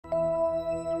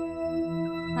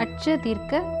அட்ச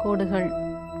தீர்க்க கோடுகள்.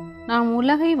 நாம்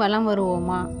உலகை வலம்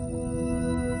வருவோமா?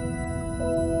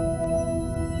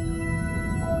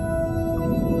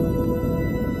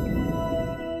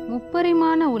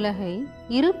 முப்பரிமாண உலகை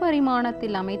இரு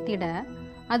பரிமாணத்தில் அமைத்திட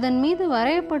அதன் மீது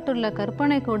வரையப்பட்டுள்ள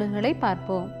கற்பனை கோடுகளை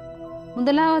பார்ப்போம்.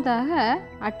 முதலாவதாக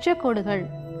அட்சக்கோடுகள்.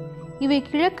 இவை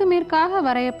கிழக்கு மேற்காக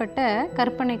வரையப்பட்ட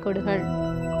கற்பனை கோடுகள்.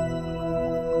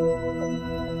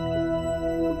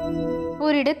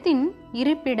 ஒரு இடத்தின்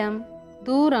இருப்பிடம்,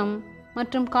 தூரம்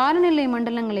மற்றும் காலநிலை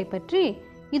மண்டலங்களை பற்றி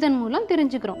இதன் மூலம்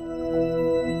தெரிஞ்சுக்கிறோம்.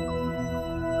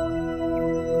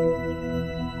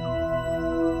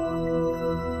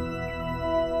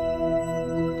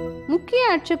 முக்கிய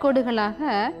அட்சக்கோடுகளாக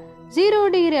 0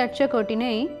 டிகிரி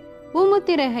அட்சக்கோட்டினை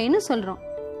பூமத்திய ரேகைன்னு சொல்றோம்.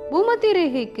 பூமத்திய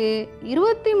ரேகைக்கு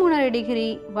 23 டிகிரி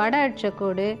வட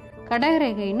அட்சக்கோடு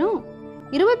கடகரேகைனும்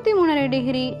 23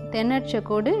 டிகிரி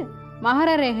தென்னட்சக்கோடு மகர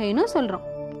ரேகைன்னு சொல்றோம்.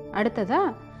 அடுத்ததா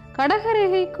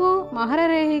கடகரேகைக்கும் மகர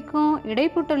ரேகைக்கும்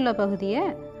இடைப்பட்டுள்ள பகுதியை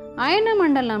அயன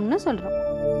மண்டலம்னு சொல்றோம்.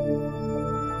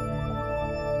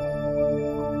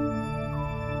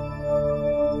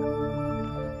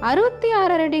 அறுபத்தி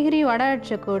 6 டிகிரி வட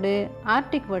அட்சக்கோடு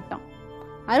ஆர்டிக் வட்டம்,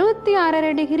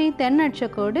 66 டிகிரி தென்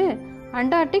அட்சக்கோடு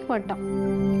அண்டார்டிக் வட்டம்.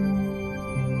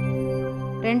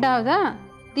 இரண்டாவதா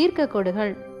தீர்க்க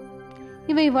கோடுகள்.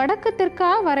 இவை வடக்கு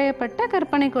தெற்காக வரையப்பட்ட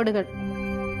கற்பனை கோடுகள்.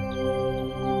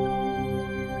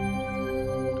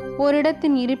 ஒரு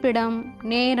இடத்தின் இருப்பிடம்,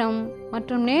 நேரம்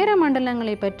மற்றும் நேர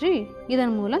மண்டலங்களை பற்றி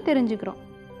இதன் மூலம் தெரிஞ்சுக்கிறோம்.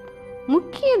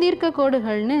 முக்கிய தீர்க்க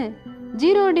கோடுகள்னு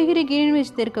 0 டிகிரி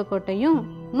கிரீன்விச் தீர்க்க கோட்டையும்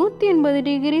 180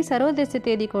 டிகிரி சர்வதேச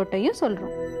தேதி கோட்டையும்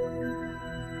சொல்றோம்.